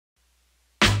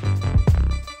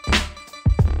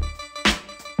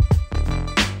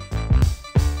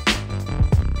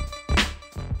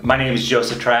My name is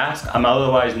Joseph Trask. I'm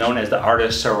otherwise known as the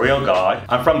artist Surreal God.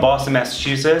 I'm from Boston,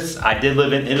 Massachusetts. I did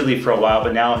live in Italy for a while,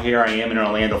 but now here I am in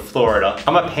Orlando, Florida.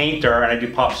 I'm a painter and I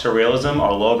do pop surrealism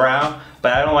or lowbrow,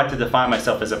 but I don't like to define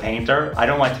myself as a painter. I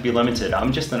don't like to be limited.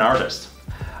 I'm just an artist.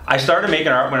 I started making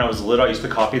art when I was little. I used to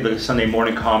copy the Sunday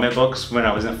morning comic books when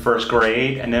I was in first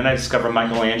grade, and then I discovered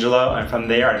Michelangelo, and from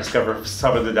there I discovered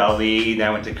Salvador Dali, then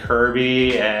I went to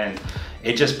Kirby, and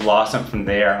it just blossomed from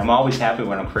there. I'm always happy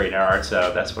when I'm creating art,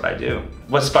 so that's what I do.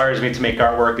 What inspires me to make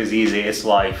artwork is easy, it's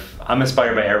life. I'm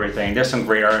inspired by everything. There's some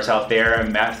great artists out there.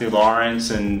 Matthew Lawrence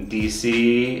in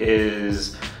DC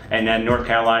is, and then North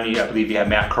Carolina, I believe you have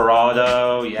Matt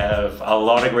Corrado, you have a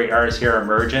lot of great artists here at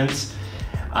Emergence.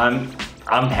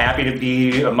 I'm happy to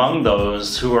be among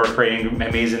those who are creating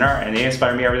amazing art, and they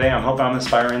inspire me every day. I'm hoping I'm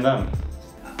inspiring them.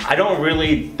 I don't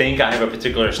really think I have a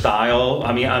particular style.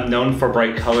 I mean, I'm known for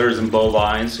bright colors and bold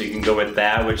lines, so you can go with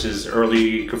that, which is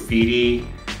early graffiti,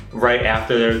 right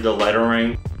after the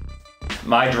lettering.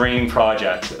 My dream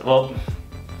project, well,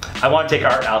 I want to take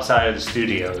art outside of the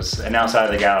studios and outside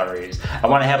of the galleries. I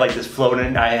want to have like this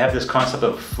floating, I have this concept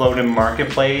of floating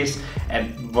marketplace,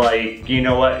 and like, you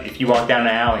know what, if you walk down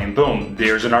the alley and boom,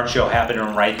 there's an art show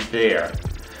happening right there.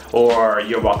 Or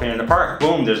you're walking in the park,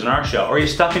 boom, there's an art show. Or you're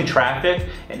stuck in traffic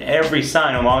and every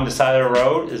sign along the side of the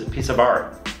road is a piece of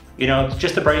art. You know,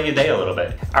 just to brighten your day a little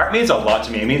bit. Art means a lot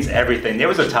to me, it means everything. There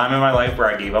was a time in my life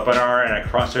where I gave up on art and I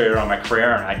concentrated on my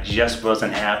career and I just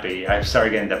wasn't happy. I started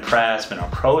getting depressed, been on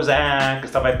Prozac and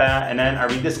stuff like that, and then I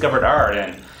rediscovered art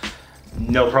and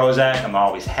no Prozac, I'm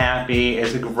always happy.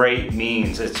 It's a great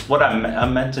means. It's what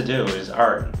I'm meant to do, is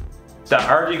art. The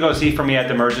art you're going to see from me at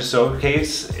the Emergence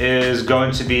Showcase is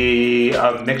going to be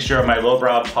a mixture of my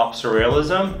lowbrow pop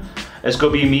surrealism. It's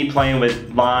going to be me playing with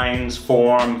lines,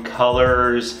 form,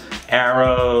 colors,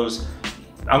 arrows.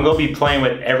 I'm going to be playing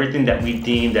with everything that we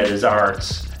deem that is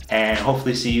art, and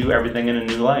hopefully see everything in a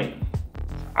new light.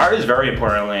 Art is very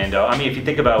important in Orlando. I mean, if you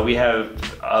think about it, we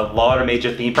have a lot of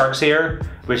major theme parks here,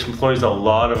 which employs a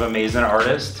lot of amazing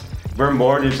artists. We're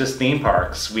more than just theme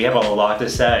parks. We have a lot to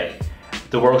say.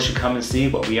 The world should come and see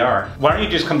what we are. Why don't you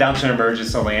just come down to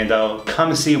Emergence Orlando,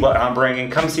 come see what I'm bringing,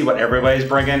 come see what everybody's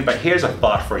bringing, but here's a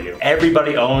thought for you.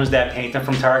 Everybody owns that painting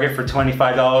from Target for $25,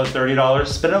 $30,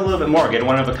 spend a little bit more, get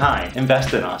one of a kind.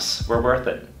 Invest in us, we're worth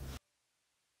it.